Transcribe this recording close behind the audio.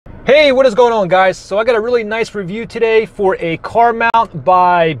Hey, what is going on, guys? So I got a really nice review today for a car mount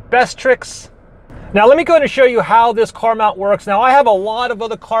by Bestrix. Now let me go ahead and show you how this car mount works. Now I have a lot of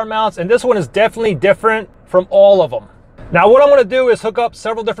other car mounts and this one is definitely different from all of them. Now what I'm going to do is hook up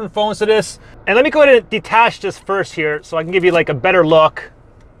several different phones to this, and let me go ahead and detach this first here so I can give you like a better look.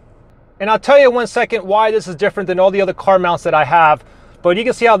 And I'll tell you in 1 second why this is different than all the other car mounts that I have, but you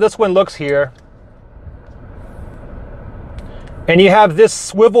can see how this one looks here. And you have this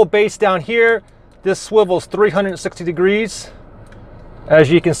swivel base down here. This swivel's 360 degrees,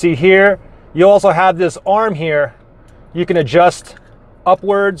 as you can see here. You also have this arm here. You can adjust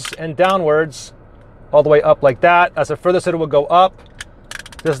upwards and downwards, all the way up like that. As the furthest it will go up,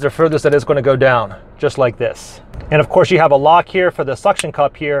 this is the furthest that it's going to go down, just like this. And of course you have a lock here for the suction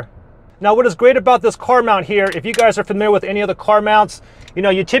cup here. Now what is great about this car mount here, if you guys are familiar with any other car mounts,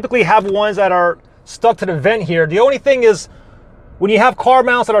 you typically have ones that are stuck to the vent here. The only thing is, when you have car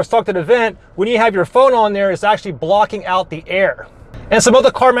mounts that are stuck to the vent, when you have your phone on there, it's actually blocking out the air. And some other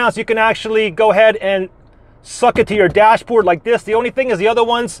car mounts, you can actually go ahead and suck it to your dashboard like this. The only thing is the other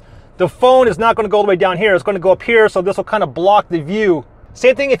ones, the phone is not going to go all the way down here. It's going to go up here, so this will kind of block the view.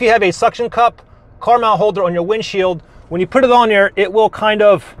 Same thing if you have a suction cup car mount holder on your windshield. When you put it on there, it will kind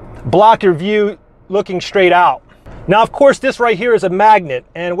of block your view looking straight out. Now, of course, this right here is a magnet.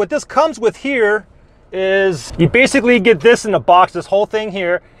 And what this comes with here is you basically get this in a box, this whole thing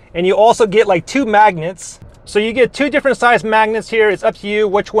here, and you also get like 2 magnets. So you get 2 different size magnets here. It's up to you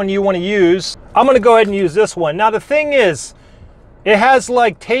which one you want to use. I'm going to go ahead and use this one. Now the thing is, it has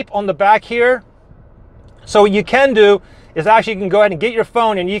like tape on the back here. So what you can do is actually you can go ahead and get your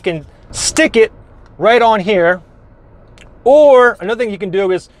phone and you can stick it right on here. Or another thing you can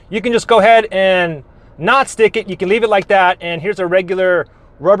do is you can just go ahead and not stick it. You can leave it like that, and here's a regular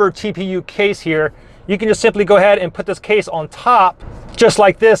rubber TPU case here. You can just simply go ahead and put this case on top just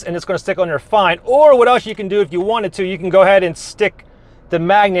like this, and it's going to stick on there fine. Or what else you can do if you wanted to, you can go ahead and stick the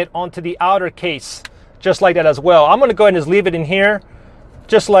magnet onto the outer case just like that as well. I'm going to go ahead and just leave it in here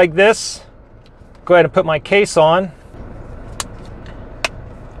just like this. Go ahead and put my case on,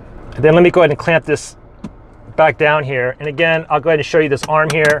 and then let me go ahead and clamp this back down here. And again, I'll go ahead and show you this arm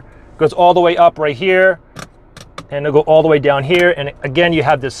here. It goes all the way up right here, and it'll go all the way down here. And again, you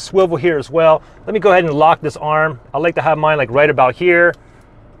have this swivel here as well. Let me go ahead and lock this arm. I like to have mine like right about here.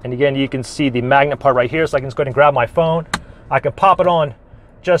 And again, you can see the magnet part right here. So I can just go ahead and grab my phone. I can pop it on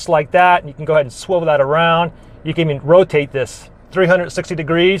just like that. And you can go ahead and swivel that around. You can even rotate this 360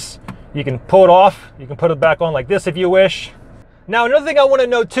 degrees. You can pull it off. You can put it back on like this if you wish. Now, another thing I want to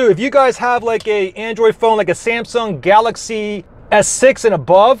know too, if you guys have like a Android phone, like a Samsung Galaxy S6 and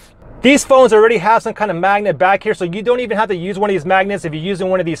above, these phones already have some kind of magnet back here, so you don't even have to use one of these magnets if you're using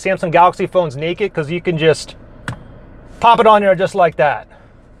one of these Samsung Galaxy phones naked, because you can just pop it on there just like that.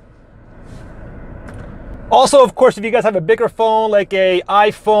 Also, of course, if you guys have a bigger phone, like a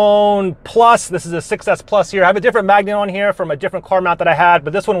iPhone Plus, this is a 6S Plus here. I have a different magnet on here from a different car mount that I had,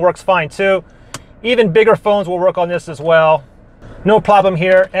 but this one works fine too. Even bigger phones will work on this as well. No problem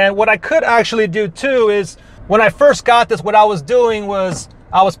here. And what I could actually do too is, when I first got this, what I was doing was,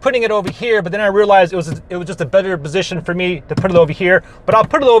 I was putting it over here, but then I realized it was just a better position for me to put it over here. But I'll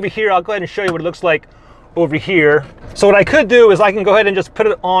put it over here. I'll go ahead and show you what it looks like over here. So what I could do is I can go ahead and just put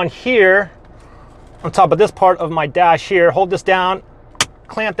it on here, on top of this part of my dash here, hold this down,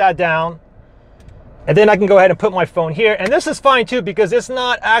 clamp that down, and then I can go ahead and put my phone here. And this is fine too, because it's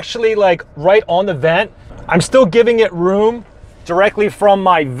not actually like right on the vent. I'm still giving it room directly from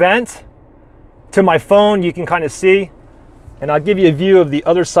my vent to my phone. You can kind of see. And I'll give you a view of the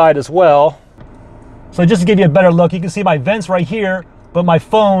other side as well. So just to give you a better look, you can see my vents right here, but my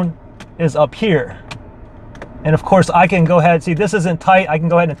phone is up here. And of course I can go ahead, see this isn't tight, I can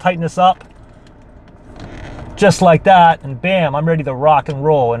go ahead and tighten this up just like that, and bam, I'm ready to rock and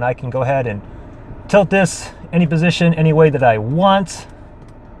roll. And I can go ahead and tilt this any position, any way that I want.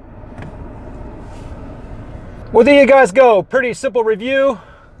 Well, there you guys go, pretty simple review.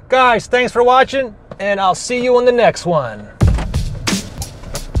 Guys, thanks for watching, and I'll see you on the next one.